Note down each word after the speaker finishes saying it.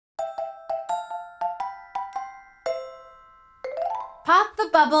Pop the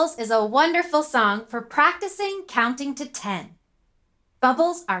Bubbles is a wonderful song for practicing counting to 10.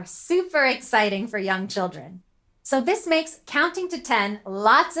 Bubbles are super exciting for young children. So this makes counting to 10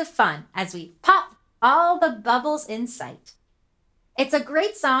 lots of fun as we pop all the bubbles in sight. It's a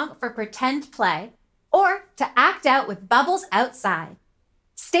great song for pretend play or to act out with bubbles outside.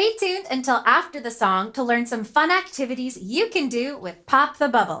 Stay tuned until after the song to learn some fun activities you can do with Pop the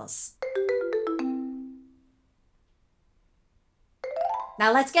Bubbles.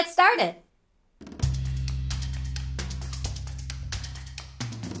 Now let's get started.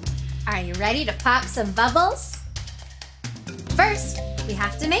 Are you ready to pop some bubbles? First, we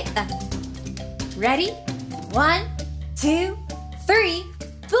have to make them. Ready? 1, 2, 3,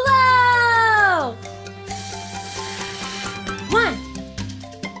 blow! 1,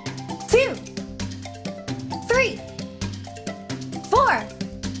 2, 3, 4,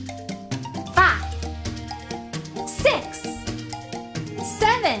 5, 6,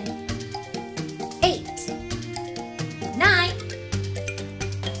 7, 8, 9,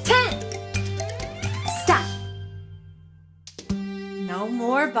 10. Stop. No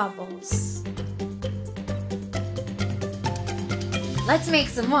more bubbles. Let's make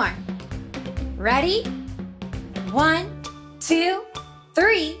some more. Ready? 1, 2,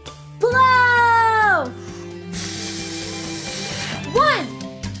 3, blow! 1,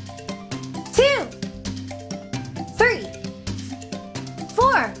 2, 3,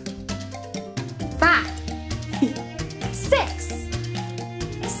 4, 5, 6,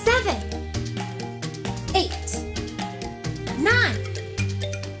 7, 8, 9,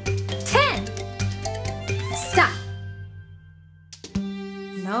 10. Stop.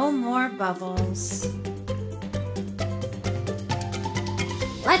 No more bubbles.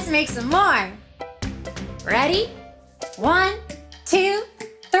 Let's make some more. Ready? 1, 2,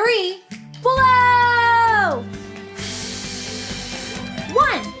 3, blow!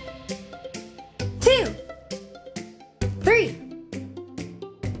 1, 2, 3,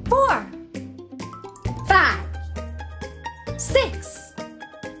 4, 5, 6,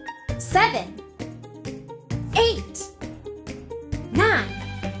 7, 8, 9,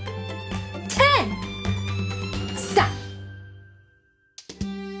 10. Stop.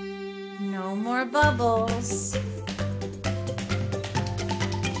 No more bubbles.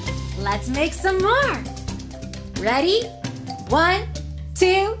 Let's make some more. Ready? 1,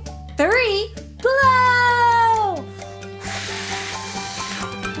 2, 3, blow!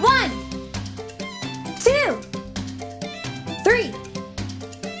 1, 2, 3,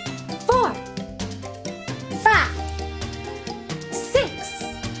 4, 5, 6,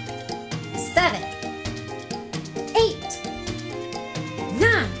 7, 8,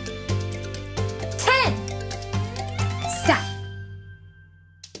 9, 10. Stop.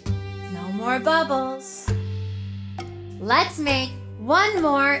 No more bubbles. Let's make one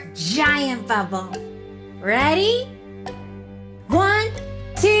more giant bubble. Ready? 1,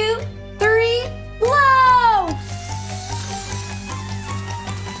 2, 3, blow!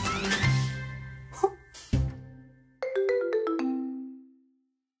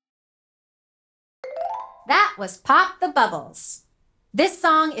 That was Pop the Bubbles. This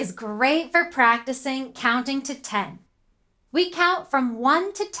song is great for practicing counting to 10. We count from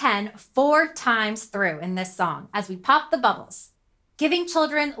 1 to 10 4 times through in this song as we pop the bubbles, giving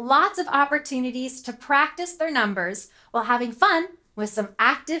children lots of opportunities to practice their numbers while having fun with some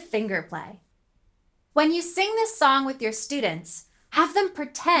active finger play. When you sing this song with your students, have them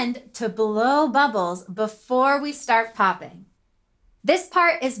pretend to blow bubbles before we start popping. This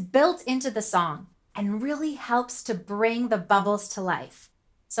part is built into the song and really helps to bring the bubbles to life.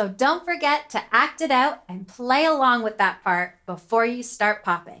 So don't forget to act it out and play along with that part before you start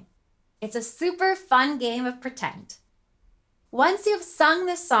popping. It's a super fun game of pretend. Once you've sung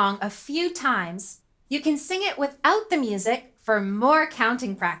this song a few times, you can sing it without the music for more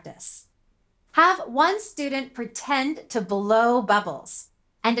counting practice. Have one student pretend to blow bubbles,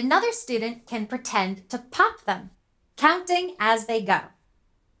 and another student can pretend to pop them, counting as they go.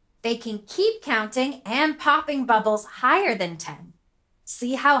 They can keep counting and popping bubbles higher than 10.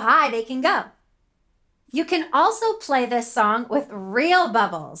 See how high they can go. You can also play this song with real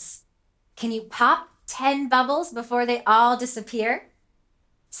bubbles. Can you pop 10 bubbles before they all disappear?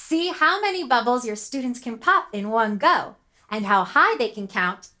 See how many bubbles your students can pop in one go and how high they can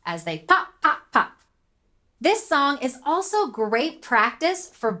count as they pop, pop, pop. This song is also great practice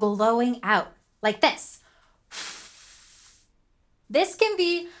for blowing out, like this. This can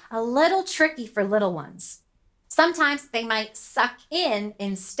be a little tricky for little ones. Sometimes they might suck in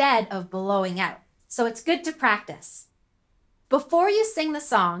instead of blowing out, so it's good to practice. Before you sing the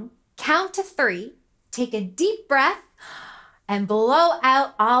song, count to 3, take a deep breath, and blow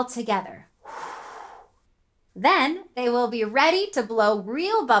out all together. Then they will be ready to blow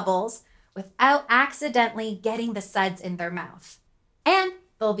real bubbles without accidentally getting the suds in their mouth. And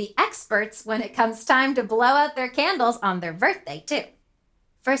they'll be experts when it comes time to blow out their candles on their birthday, too.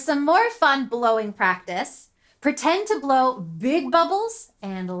 For some more fun blowing practice, pretend to blow big bubbles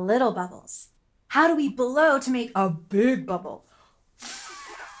and little bubbles. How do we blow to make a big bubble?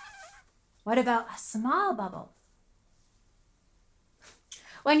 What about a small bubble?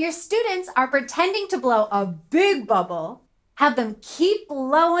 When your students are pretending to blow a big bubble, have them keep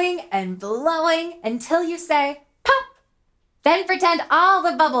blowing and blowing until you say, pop! Then pretend all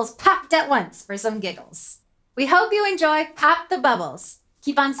the bubbles popped at once for some giggles. We hope you enjoy Pop the Bubbles.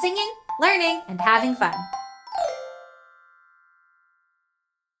 Keep on singing, learning, and having fun.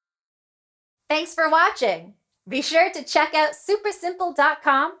 Thanks for watching. Be sure to check out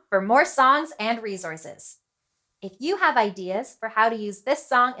supersimple.com for more songs and resources. If you have ideas for how to use this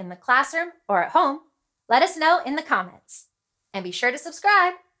song in the classroom or at home, let us know in the comments. And be sure to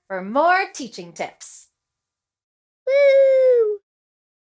subscribe for more teaching tips. Woo!